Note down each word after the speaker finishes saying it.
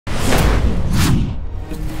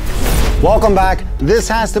Welcome back. This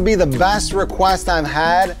has to be the best request I've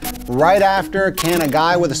had right after can a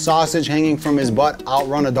guy with a sausage hanging from his butt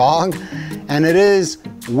outrun a dog? And it is,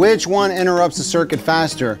 which one interrupts the circuit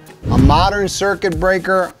faster? A modern circuit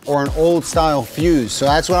breaker or an old style fuse? So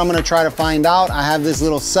that's what I'm gonna try to find out. I have this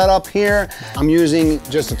little setup here. I'm using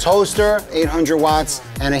just a toaster, 800 watts,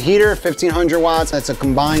 and a heater, 1500 watts. That's a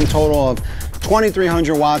combined total of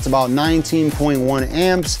 2300 watts, about 19.1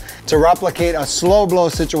 amps to replicate a slow blow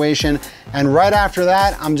situation. And right after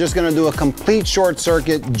that, I'm just gonna do a complete short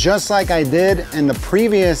circuit, just like I did in the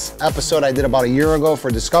previous episode I did about a year ago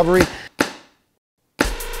for Discovery,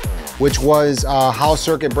 which was how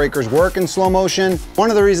circuit breakers work in slow motion. One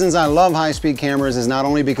of the reasons I love high-speed cameras is not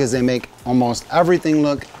only because they make almost everything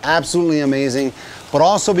look absolutely amazing, but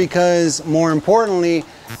also because, more importantly,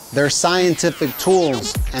 they're scientific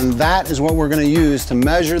tools, and that is what we're gonna use to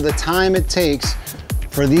measure the time it takes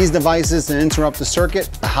for these devices to interrupt the circuit,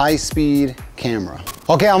 the high-speed camera.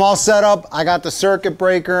 Okay, I'm all set up. I got the circuit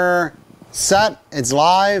breaker set, it's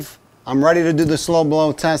live. I'm ready to do the slow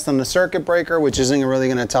blow test on the circuit breaker, which isn't really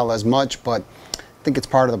gonna tell as much, but I think it's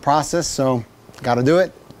part of the process, so gotta do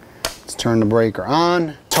it. Let's turn the breaker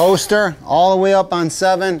on. Toaster, all the way up on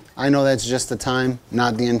 7. I know that's just the time,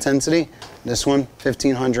 not the intensity. This one,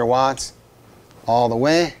 1500 watts, all the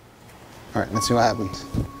way. All right, let's see what happens.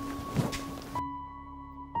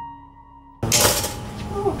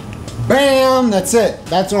 Bam, that's it.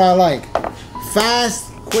 That's what I like.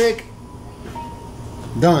 Fast, quick,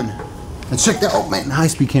 done. Let's check that, oh man,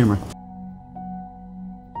 high-speed camera.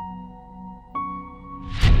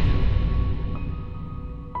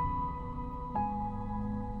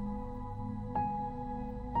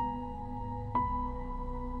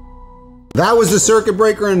 That was the circuit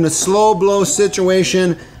breaker in the slow blow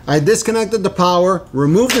situation. I disconnected the power,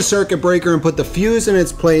 removed the circuit breaker, and put the fuse in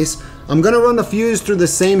its place. I'm gonna run the fuse through the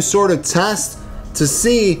same sort of test to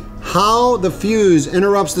see how the fuse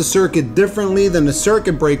interrupts the circuit differently than the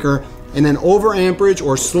circuit breaker in an over amperage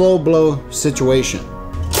or slow blow situation.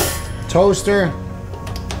 Toaster,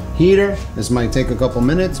 heater. This might take a couple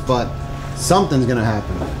minutes, but something's gonna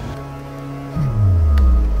happen.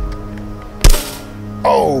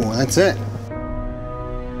 Oh, that's it.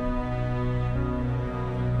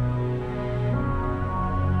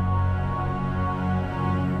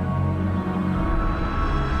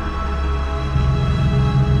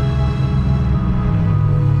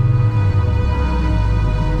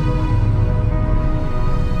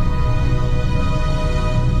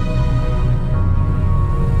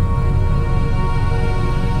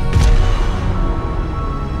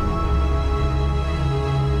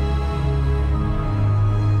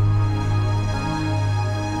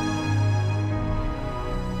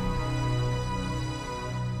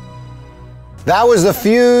 That was the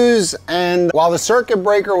fuse, and while the circuit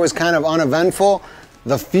breaker was kind of uneventful,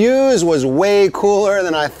 the fuse was way cooler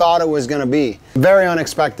than I thought it was gonna be. Very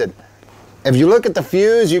unexpected. If you look at the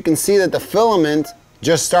fuse, you can see that the filament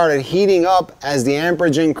just started heating up as the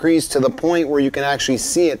amperage increased to the point where you can actually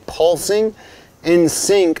see it pulsing in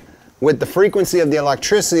sync with the frequency of the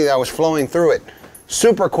electricity that was flowing through it.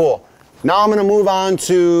 Super cool. Now I'm gonna move on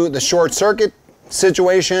to the short circuit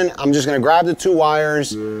situation. I'm just gonna grab the 2 wires,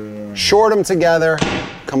 short them together,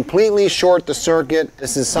 completely short the circuit.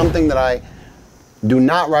 This is something that I do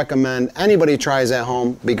not recommend anybody tries at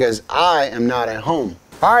home because I am not at home.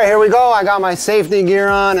 All right, here we go. I got my safety gear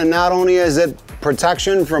on, and not only is it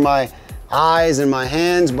protection for my eyes and my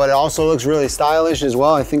hands, but it also looks really stylish as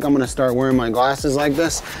well. I think I'm gonna start wearing my glasses like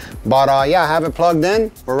this. But yeah, I have it plugged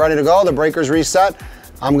in. We're ready to go. The breaker's reset.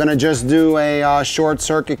 I'm gonna just do a short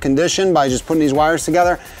circuit condition by just putting these wires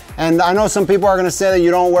together. And I know some people are gonna say that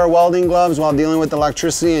you don't wear welding gloves while dealing with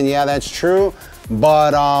electricity, and yeah, that's true.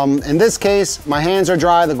 But in this case, my hands are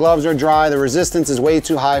dry, the gloves are dry, the resistance is way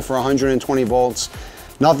too high for 120 volts.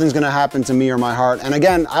 Nothing's gonna happen to me or my heart. And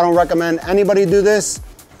again, I don't recommend anybody do this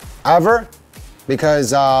ever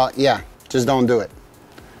because yeah, just don't do it.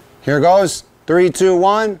 Here goes, 3, 2,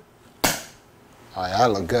 1. Oh yeah,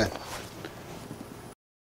 that looked good.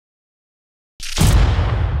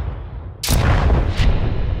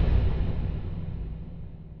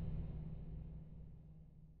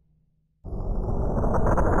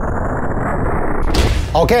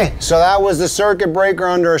 Okay, so that was the circuit breaker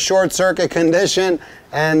under a short circuit condition,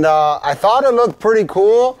 and I thought it looked pretty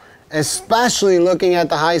cool, especially looking at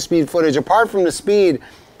the high-speed footage. Apart from the speed,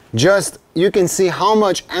 just you can see how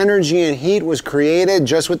much energy and heat was created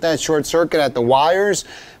just with that short circuit at the wires,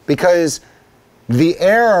 because the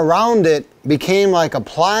air around it became like a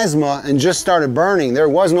plasma and just started burning. There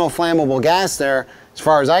was no flammable gas there as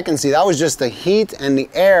far as I can see. That was just the heat and the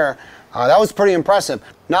air That was pretty impressive.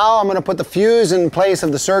 Now I'm gonna put the fuse in place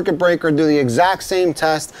of the circuit breaker, do the exact same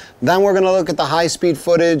test. Then we're gonna look at the high-speed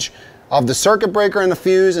footage of the circuit breaker and the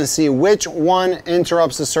fuse and see which one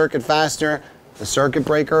interrupts the circuit faster, the circuit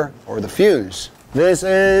breaker or the fuse. This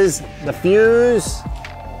is the fuse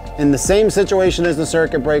in the same situation as the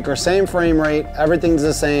circuit breaker, same frame rate, everything's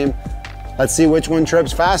the same. Let's see which one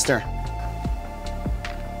trips faster.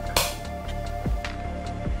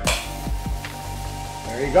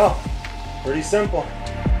 There you go. Pretty simple.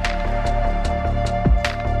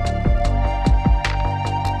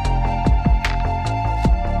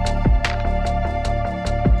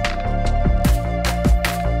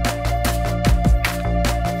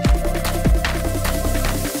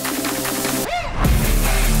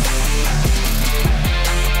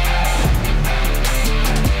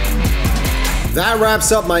 That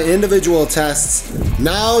wraps up my individual tests.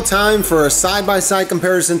 Now time for a side-by-side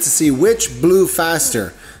comparison to see which blew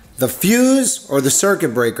faster, the fuse or the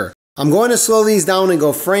circuit breaker. I'm going to slow these down and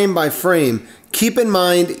go frame by frame. Keep in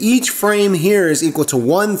mind, each frame here is equal to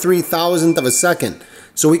 1/3000th of a second.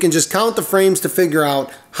 So we can just count the frames to figure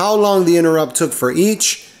out how long the interrupt took for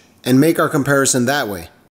each and make our comparison that way.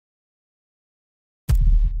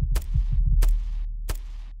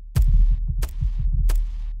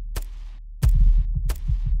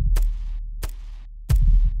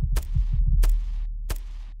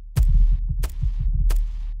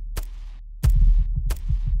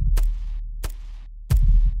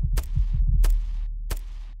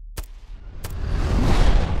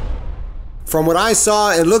 From what I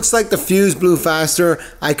saw, it looks like the fuse blew faster.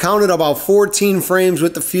 I counted about 14 frames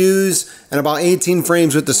with the fuse and about 18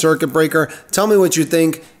 frames with the circuit breaker. Tell me what you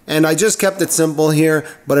think. And I just kept it simple here,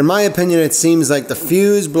 but in my opinion, it seems like the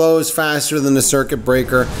fuse blows faster than the circuit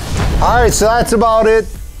breaker. All right, so that's about it.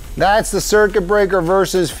 That's the circuit breaker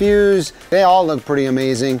versus fuse. They all look pretty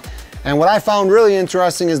amazing. And what I found really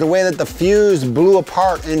interesting is the way that the fuse blew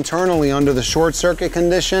apart internally under the short circuit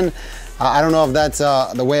condition. I don't know if that's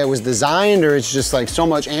the way it was designed or it's just like so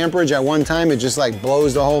much amperage at one time, it just like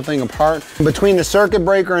blows the whole thing apart. Between the circuit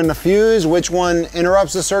breaker and the fuse, which one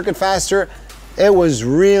interrupts the circuit faster? It was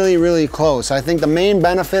really, really close. I think the main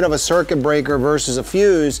benefit of a circuit breaker versus a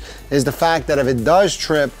fuse is the fact that if it does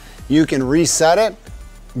trip, you can reset it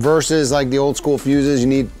versus like the old school fuses, you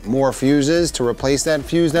need more fuses to replace that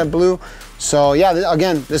fuse that blew. So yeah,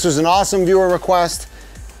 again, this was an awesome viewer request.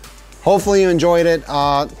 Hopefully you enjoyed it.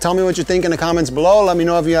 Tell me what you think in the comments below. Let me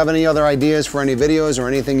know if you have any other ideas for any videos or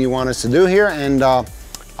anything you want us to do here, and I'll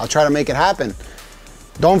try to make it happen.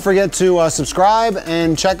 Don't forget to subscribe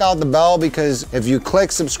and check out the bell, because if you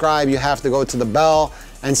click subscribe, you have to go to the bell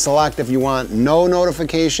and select if you want no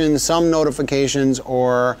notifications, some notifications,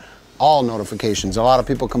 or all notifications. A lot of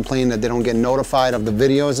people complain that they don't get notified of the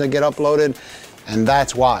videos that get uploaded, and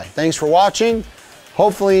that's why. Thanks for watching.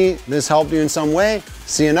 Hopefully this helped you in some way.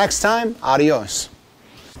 See you next time. Adios.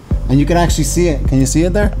 And you can actually see it. Can you see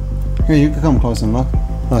it there? Here, you can come close and look.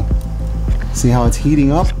 Look. See how it's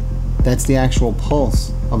heating up? That's the actual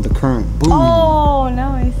pulse of the current. Boom. Oh,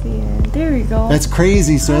 now I see it. There we go. That's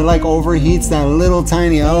crazy. So it like overheats that little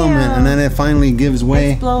tiny element, and then it finally gives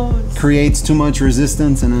way. Explodes. Creates too much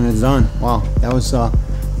resistance, and then it's done. Wow, that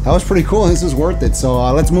was pretty cool. This is worth it.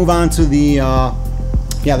 So let's move on to the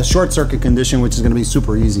short circuit condition, which is going to be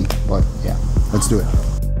super easy. But yeah, let's do it.